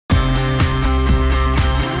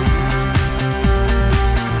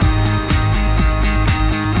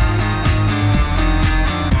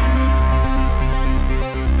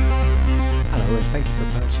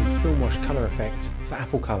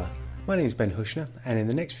Apple Colour. My name is Ben Hushner, and in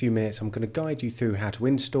the next few minutes I'm going to guide you through how to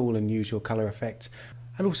install and use your colour effects,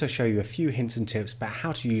 and also show you a few hints and tips about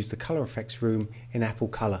how to use the colour effects room in Apple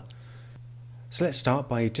Colour. So let's start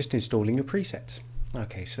by just installing your presets.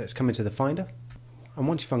 Okay, so let's come into the Finder, and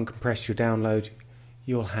once you've uncompressed your download,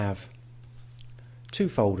 you'll have two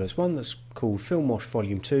folders, one that's called Film Wash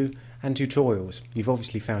Volume 2 and Tutorials. You've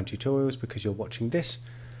obviously found Tutorials because you're watching this.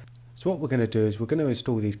 So what we're going to do is we're going to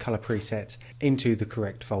install these colour presets into the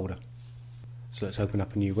correct folder. So let's open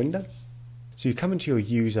up a new window. So you come into your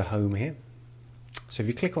user home here. So if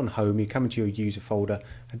you click on home, you come into your user folder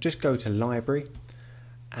and just go to library,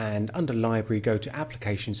 and under library go to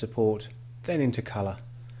application support, then into colour.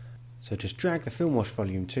 So just drag the Film Wash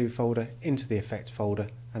Volume 2 folder into the effects folder,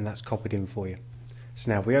 and that's copied in for you.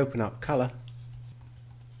 So now we open up colour.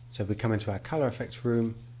 So we come into our colour effects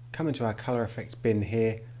room, come into our colour effects bin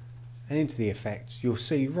here, and into the effects, you'll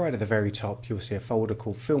see right at the very top, you'll see a folder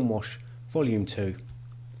called Film Wash Volume 2.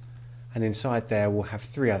 And inside there we'll have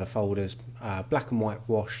three other folders, black and white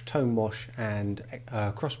wash, tone wash, and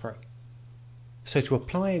cross pro. So to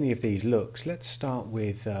apply any of these looks, let's start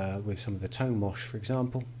with some of the tone wash, for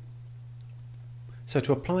example. So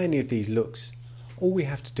to apply any of these looks, all we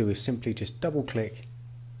have to do is simply just double click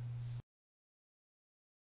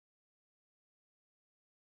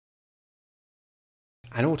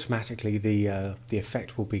and automatically the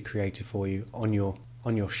effect will be created for you on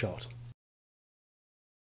your shot.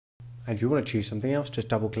 And if you want to choose something else, just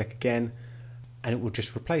double click again and it will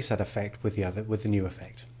just replace that effect with the new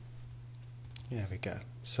effect. There we go.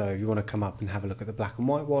 So if you want to come up and have a look at the black and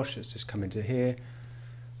white wash, let's just come into here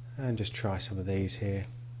and just try some of these here.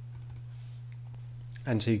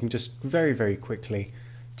 And so you can just very quickly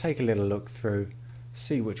take a little look through,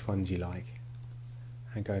 see which ones you like,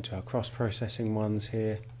 and go into our cross-processing ones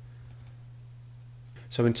here.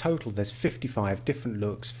 So in total there's 55 different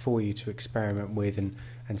looks for you to experiment with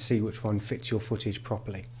and see which one fits your footage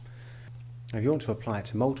properly. Now if you want to apply it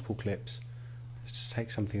to multiple clips, let's just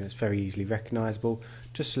take something that's very easily recognisable.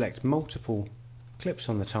 Just select multiple clips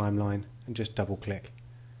on the timeline and just double click.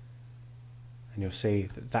 And you'll see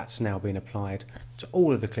that that's now been applied to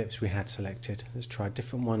all of the clips we had selected. Let's try a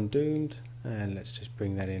different one, Doomed, and let's just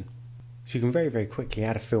bring that in. So you can very quickly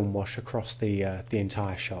add a film wash across the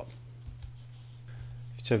entire shot.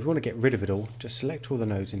 So if you want to get rid of it all, just select all the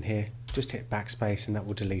nodes in here, just hit backspace and that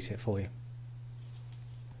will delete it for you.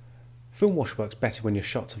 Film wash works better when your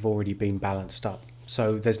shots have already been balanced up.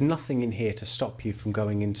 So there's nothing in here to stop you from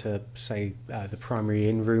going into, say, the primary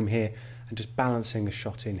in room here and just balancing a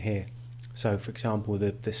shot in here. So for example,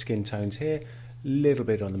 the skin tones here, a little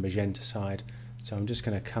bit on the magenta side. So I'm just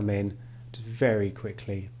going to come in, just very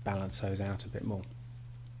quickly balance those out a bit more.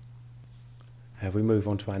 If we move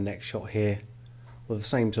on to our next shot here, well, the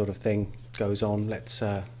same sort of thing goes on. Let's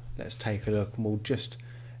take a look, and we'll just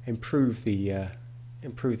improve the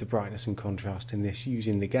brightness and contrast in this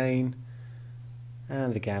using the gain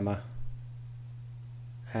and the gamma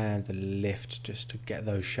and the lift just to get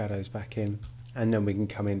those shadows back in, and then we can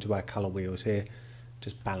come into our colour wheels here,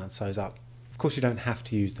 just balance those up. Of course you don't have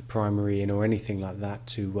to use the primary in or anything like that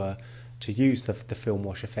to use the film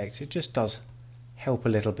wash effects. It just does help a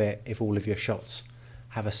little bit if all of your shots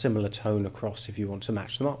have a similar tone across if you want to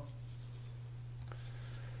match them up.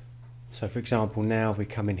 So for example, now we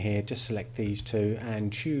come in here, just select these two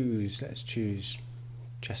and let's choose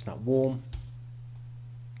Chestnut Warm.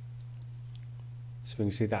 So we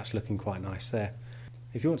can see that's looking quite nice there.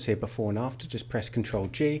 If you want to see a before and after, just press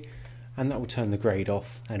Ctrl G and that will turn the grade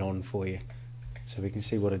off and on for you. So we can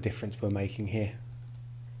see what a difference we're making here.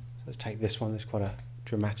 So let's take this one, it's quite a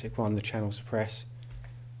dramatic one, the channel suppress.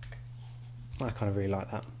 I kind of really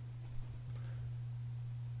like that.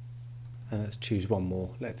 And let's choose one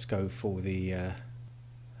more. Let's go for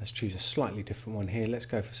let's choose a slightly different one here. Let's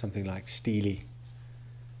go for something like steely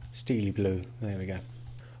blue. There we go.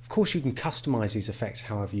 Of course you can customize these effects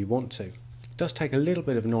however you want to. It does take a little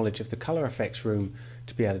bit of knowledge of the color effects room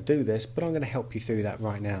to be able to do this, but I'm going to help you through that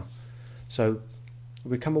right now. So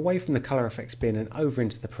we come away from the color effects bin and over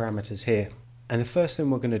into the parameters here. And the first thing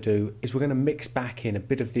we're going to do is we're going to mix back in a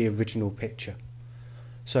bit of the original picture.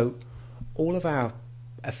 So all of our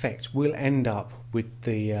effects will end up with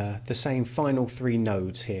the same final three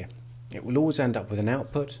nodes here. It will always end up with an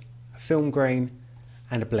output, a film grain,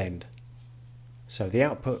 and a blend. So the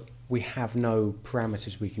output, we have no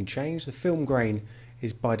parameters we can change. The film grain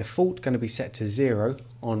is by default going to be set to 0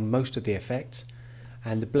 on most of the effects,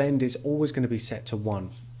 and the blend is always going to be set to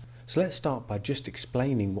 1. So let's start by just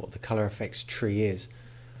explaining what the color effects tree is.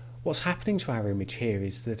 What's happening to our image here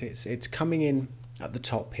is that it's coming in at the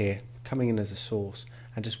top here, coming in as a source,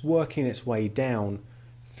 and just working its way down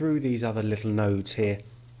through these other little nodes here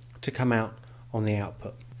to come out on the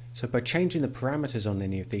output. So by changing the parameters on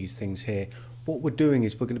any of these things here, what we're doing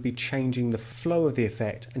is we're going to be changing the flow of the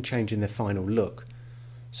effect and changing the final look.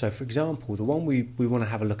 So for example, the one we want to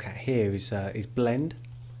have a look at here is blend.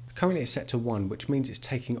 Currently it's set to 1, which means it's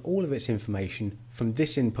taking all of its information from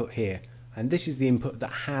this input here, and this is the input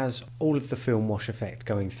that has all of the film wash effect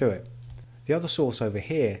going through it. The other source over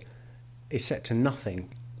here is set to nothing,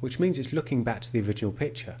 which means it's looking back to the original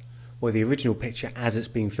picture, or the original picture as it's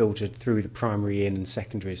being filtered through the primary in and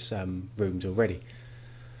secondary rooms already.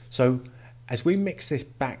 So as we mix this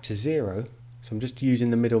back to 0, so I'm just using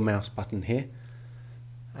the middle mouse button here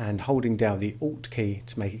and holding down the Alt key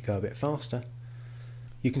to make it go a bit faster,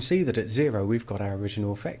 you can see that at 0 we've got our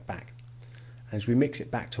original effect back. And as we mix it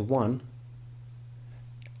back to 1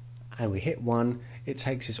 and we hit 1, it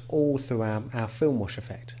takes us all through our film wash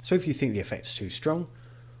effect. So if you think the effect's too strong,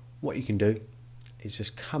 what you can do is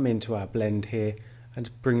just come into our blend here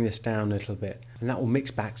and bring this down a little bit, and that will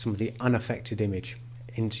mix back some of the unaffected image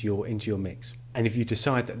into your mix. And if you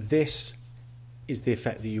decide that this is the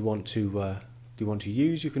effect that you want to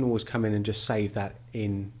use, you can always come in and just save that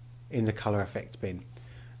in the color effects bin.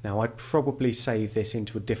 Now I'd probably save this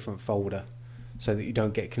into a different folder so that you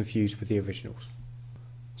don't get confused with the originals.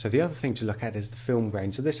 So the other thing to look at is the film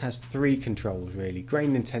grain. So this has 3 controls really: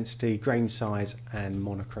 grain intensity, grain size and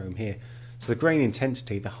monochrome here. So the grain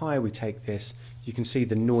intensity, the higher we take this, you can see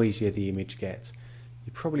the noisier the image gets.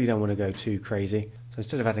 You probably don't want to go too crazy. So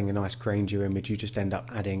instead of adding a nice grain to your image, you just end up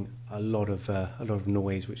adding a lot of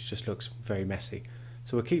noise, which just looks very messy.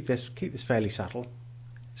 So we'll keep this fairly subtle,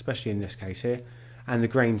 especially in this case here. And the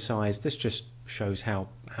grain size, this just shows how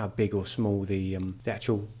big or small the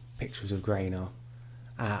actual pixels of grain are.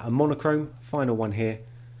 A monochrome, final one here.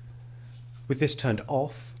 With this turned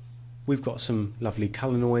off, we've got some lovely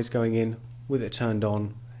colour noise going in. With it turned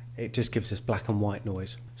on, it just gives us black and white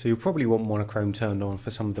noise. So you'll probably want monochrome turned on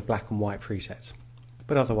for some of the black and white presets.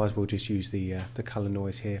 But otherwise we'll just use the colour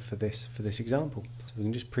noise here for this example. So we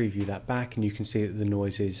can just preview that back and you can see that the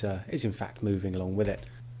noise is in fact moving along with it.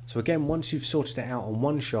 So again, once you've sorted it out on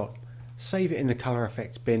one shot, save it in the colour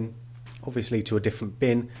effects bin, obviously to a different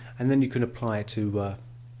bin, and then you can apply it to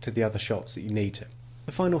the other shots that you need to.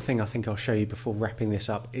 The final thing I think I'll show you before wrapping this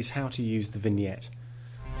up is how to use the vignette.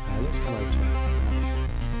 Let's come over to it.